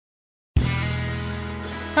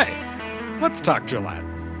Hey, let's talk Gillette.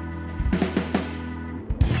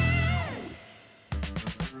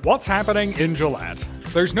 What's happening in Gillette?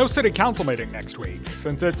 There's no city council meeting next week,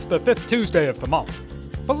 since it's the 5th Tuesday of the month.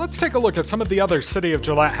 But let's take a look at some of the other City of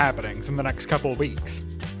Gillette happenings in the next couple weeks.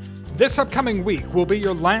 This upcoming week will be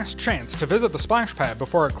your last chance to visit the splash pad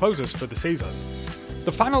before it closes for the season.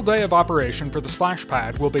 The final day of operation for the splash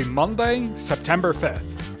pad will be Monday, September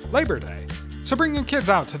 5th, Labor Day. So bring your kids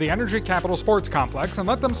out to the Energy Capital Sports Complex and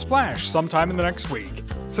let them splash sometime in the next week,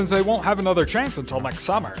 since they won't have another chance until next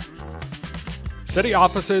summer. City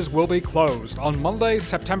offices will be closed on Monday,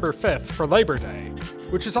 September 5th for Labor Day,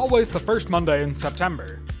 which is always the first Monday in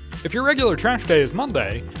September. If your regular trash day is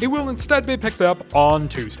Monday, it will instead be picked up on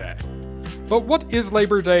Tuesday. But what is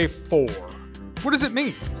Labor Day for? What does it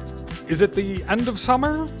mean? Is it the end of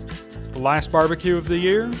summer? The last barbecue of the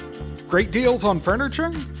year? Great deals on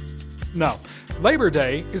furniture? No. Labor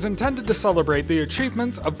Day is intended to celebrate the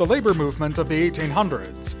achievements of the labor movement of the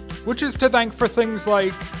 1800s, which is to thank for things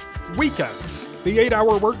like weekends, the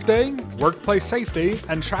 8-hour workday, workplace safety,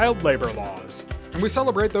 and child labor laws. And we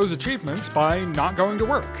celebrate those achievements by not going to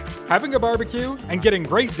work, having a barbecue, and getting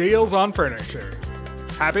great deals on furniture.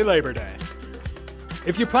 Happy Labor Day.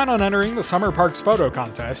 If you plan on entering the Summer Parks Photo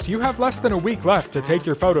Contest, you have less than a week left to take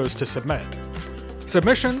your photos to submit.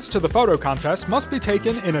 Submissions to the photo contest must be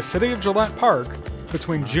taken in a City of Gillette park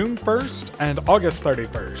between June 1st and August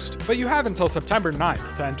 31st, but you have until September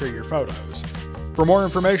 9th to enter your photos. For more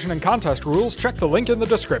information and contest rules, check the link in the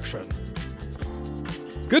description.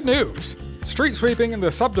 Good news! Street sweeping in the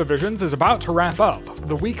subdivisions is about to wrap up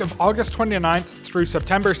the week of August 29th through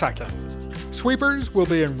September 2nd. Sweepers will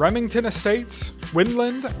be in Remington Estates,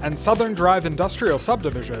 Windland, and Southern Drive industrial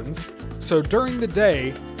subdivisions, so during the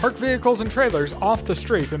day, park vehicles and trailers off the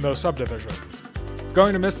street in those subdivisions.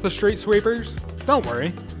 Going to miss the street sweepers? Don't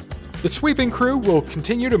worry. The sweeping crew will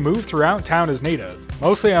continue to move throughout town as needed,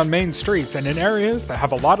 mostly on main streets and in areas that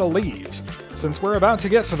have a lot of leaves, since we're about to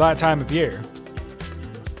get to that time of year.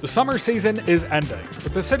 The summer season is ending,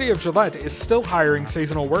 but the City of Gillette is still hiring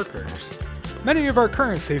seasonal workers. Many of our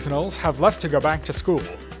current seasonals have left to go back to school,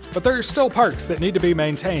 but there are still parks that need to be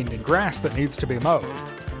maintained and grass that needs to be mowed.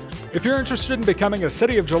 If you're interested in becoming a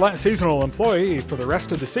City of Gillette seasonal employee for the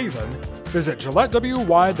rest of the season, visit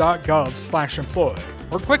gillettewy.gov/employee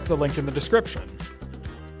or click the link in the description.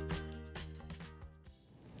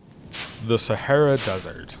 The Sahara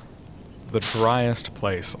Desert, the driest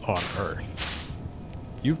place on Earth.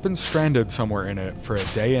 You've been stranded somewhere in it for a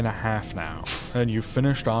day and a half now, and you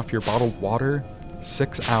finished off your bottled water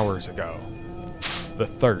 6 hours ago. The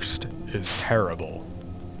thirst is terrible.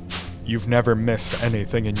 You've never missed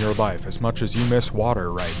anything in your life as much as you miss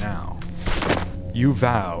water right now. You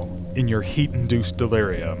vow, in your heat-induced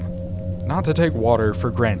delirium, not to take water for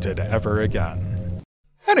granted ever again.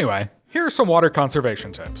 Anyway, here are some water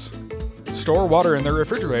conservation tips. Store water in the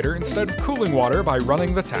refrigerator instead of cooling water by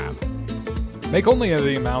running the tap. Make only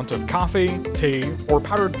the amount of coffee, tea, or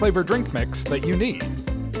powdered flavor drink mix that you need.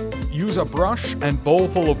 Use a brush and bowl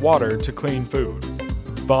full of water to clean food.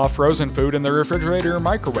 Thaw frozen food in the refrigerator or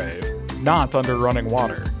microwave, not under running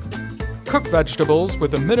water. Cook vegetables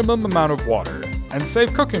with a minimum amount of water, and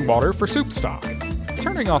save cooking water for soup stock.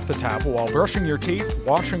 Turning off the tap while brushing your teeth,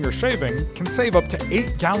 washing, or shaving can save up to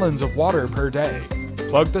 8 gallons of water per day.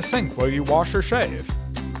 Plug the sink while you wash or shave.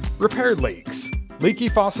 Repair leaks. Leaky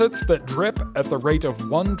faucets that drip at the rate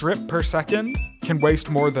of 1 drip per second can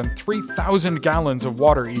waste more than 3,000 gallons of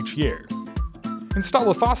water each year. Install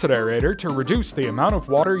a faucet aerator to reduce the amount of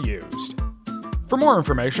water used. For more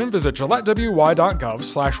information, visit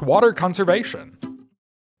gillettewy.gov/water conservation.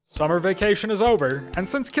 Summer vacation is over, and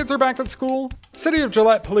since kids are back at school, City of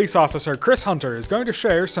Gillette Police Officer Chris Hunter is going to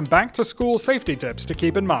share some back-to-school safety tips to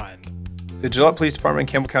keep in mind. The Gillette Police Department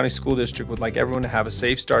and Campbell County School District would like everyone to have a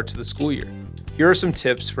safe start to the school year. Here are some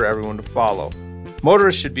tips for everyone to follow.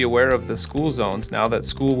 Motorists should be aware of the school zones now that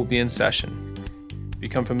school will be in session.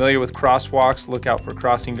 Become familiar with crosswalks, look out for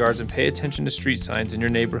crossing guards, and pay attention to street signs in your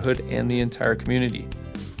neighborhood and the entire community.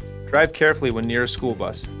 Drive carefully when near a school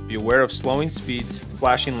bus. Be aware of slowing speeds,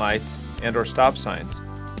 flashing lights, and/or stop signs.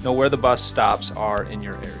 Know where the bus stops are in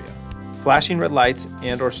your area. Flashing red lights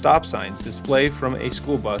and/or stop signs displayed from a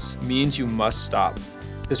school bus means you must stop.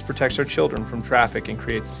 This protects our children from traffic and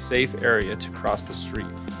creates a safe area to cross the street.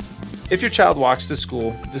 If your child walks to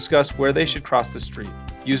school, discuss where they should cross the street.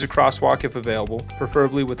 Use a crosswalk if available,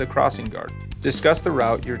 preferably with a crossing guard. Discuss the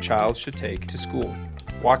route your child should take to school.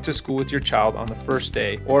 Walk to school with your child on the first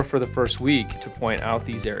day or for the first week to point out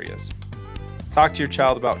these areas. Talk to your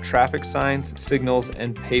child about traffic signs, signals,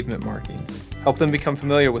 and pavement markings. Help them become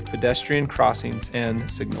familiar with pedestrian crossings and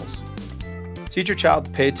signals. Teach your child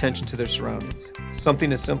to pay attention to their surroundings.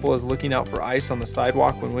 Something as simple as looking out for ice on the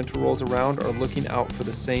sidewalk when winter rolls around, or looking out for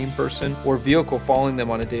the same person or vehicle following them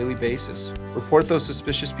on a daily basis. Report those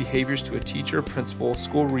suspicious behaviors to a teacher, principal,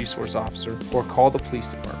 school resource officer, or call the police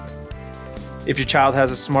department. If your child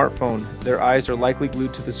has a smartphone, their eyes are likely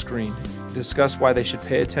glued to the screen. Discuss why they should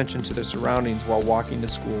pay attention to their surroundings while walking to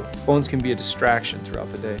school. Phones can be a distraction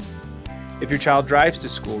throughout the day. If your child drives to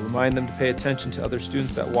school, remind them to pay attention to other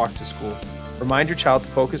students that walk to school. Remind your child to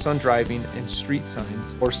focus on driving and street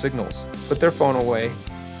signs or signals. Put their phone away.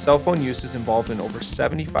 Cell phone use is involved in over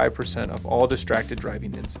 75% of all distracted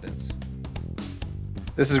driving incidents.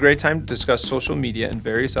 This is a great time to discuss social media and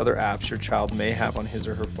various other apps your child may have on his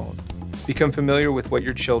or her phone. Become familiar with what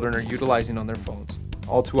your children are utilizing on their phones.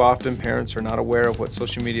 All too often, parents are not aware of what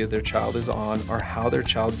social media their child is on or how their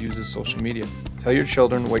child uses social media. Tell your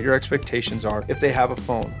children what your expectations are if they have a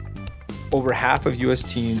phone. Over half of U.S.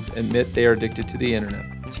 teens admit they are addicted to the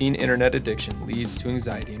internet. Teen internet addiction leads to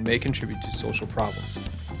anxiety and may contribute to social problems.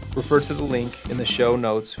 Refer to the link in the show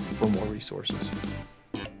notes for more resources.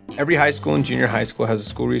 Every high school and junior high school has a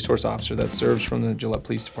school resource officer that serves from the Gillette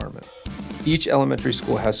Police Department. Each elementary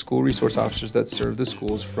school has school resource officers that serve the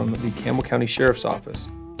schools from the Campbell County Sheriff's Office.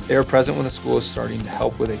 They are present when the school is starting to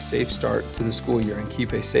help with a safe start to the school year and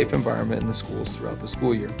keep a safe environment in the schools throughout the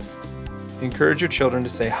school year. Encourage your children to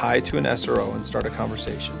say hi to an SRO and start a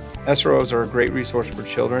conversation. SROs are a great resource for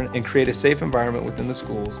children and create a safe environment within the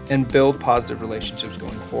schools and build positive relationships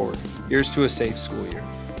going forward. Here's to a safe school year.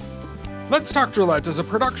 Let's Talk Gillette is a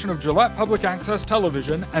production of Gillette Public Access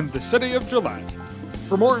Television and the City of Gillette.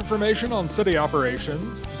 For more information on city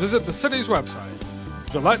operations, visit the city's website,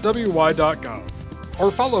 gillettewy.gov,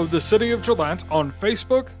 or follow the City of Gillette on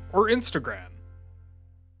Facebook or Instagram.